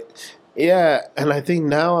potatoes? fridge. Like, yeah, and I think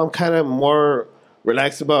now I'm kind of more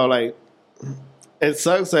relaxed about like. It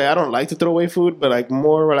sucks. Like I don't like to throw away food, but like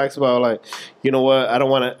more relaxed about like, you know what? I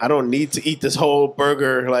don't need to eat this whole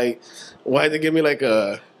burger. Like, why they give me like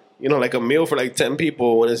a meal for like 10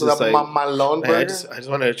 people when it's So just the like mamalon man, burger. I just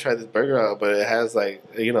wanted to try this burger out, but it has like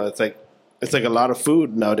it's like a lot of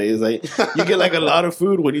food nowadays. Like you get like a lot of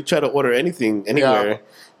food when you try to order anything anywhere. Yeah.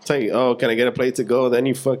 It's like, oh, can I get a plate to go? Then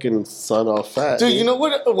you fucking son off fat. Dude, you know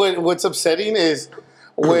what's upsetting is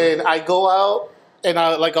when I go out and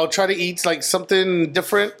I'll try to eat like something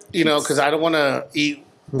different, because I don't want to eat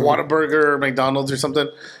Whataburger or McDonald's or something.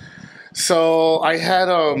 So I had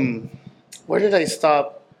where did I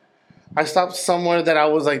stop? I stopped somewhere that I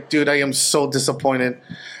was like, dude, I am so disappointed.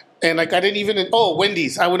 And like I didn't even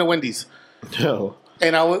Wendy's. I went to Wendy's. No.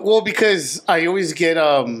 And because I always get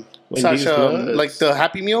Sasha nuggets. like the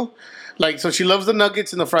Happy Meal. Like so she loves the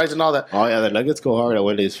nuggets and the fries and all that. Oh yeah, the nuggets go hard at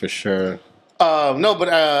Wendy's for sure. No, but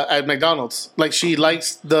at McDonald's. Like, she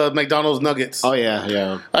likes the McDonald's nuggets. Oh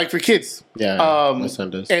yeah. Like, for kids. Yeah, my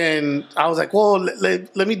son does. And I was like, well,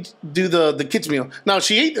 let me do the kids' meal. Now,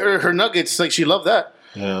 she ate her nuggets. Like, she loved that.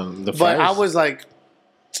 The But fries. I was like,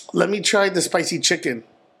 let me try the spicy chicken.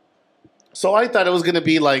 So I thought it was going to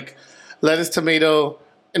be, like, lettuce, tomato,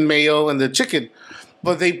 and mayo and the chicken.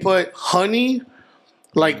 But they put honey,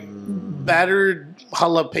 like, battered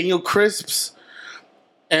jalapeno crisps,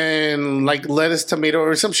 and like lettuce, tomato,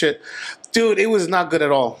 or some shit. Dude, it was not good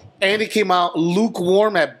at all. And it came out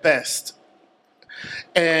lukewarm at best.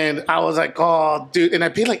 And I was like, oh, dude. And I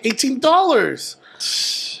paid like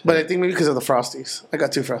 $18. But I think maybe because of the Frosties. I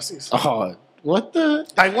got 2 Frosties. Oh, what the?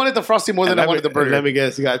 I wanted the Frosty more than I wanted the burger. Let me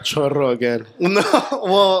guess, you got chorro again. No,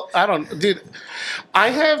 well, I don't. Dude, I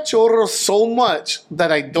have churros so much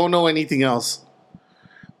that I don't know anything else.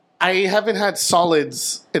 I haven't had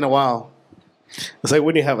solids in a while. It's like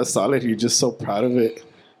when you have a solid, you're just so proud of it.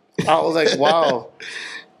 I was like, wow.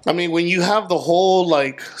 I mean, when you have the whole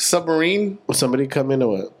like submarine. Will somebody come in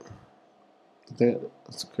or what? I think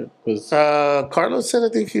that's good. Carlos said I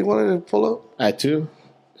think he wanted to pull up. I too.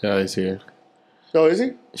 Yeah, he's here. Oh, is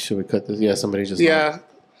he? Should we cut this? Yeah, somebody just. Yeah.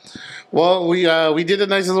 Well, we did a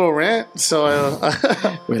nice little rant, so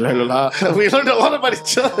We learned a lot. we learned a lot about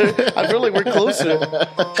each other. I feel like we're closer.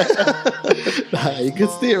 You can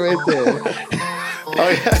see it right there. Oh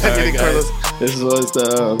yeah, I did it, Carlos. This was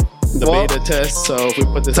the beta test. So if we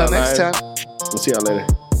put this Till next online, time. we'll see y'all later.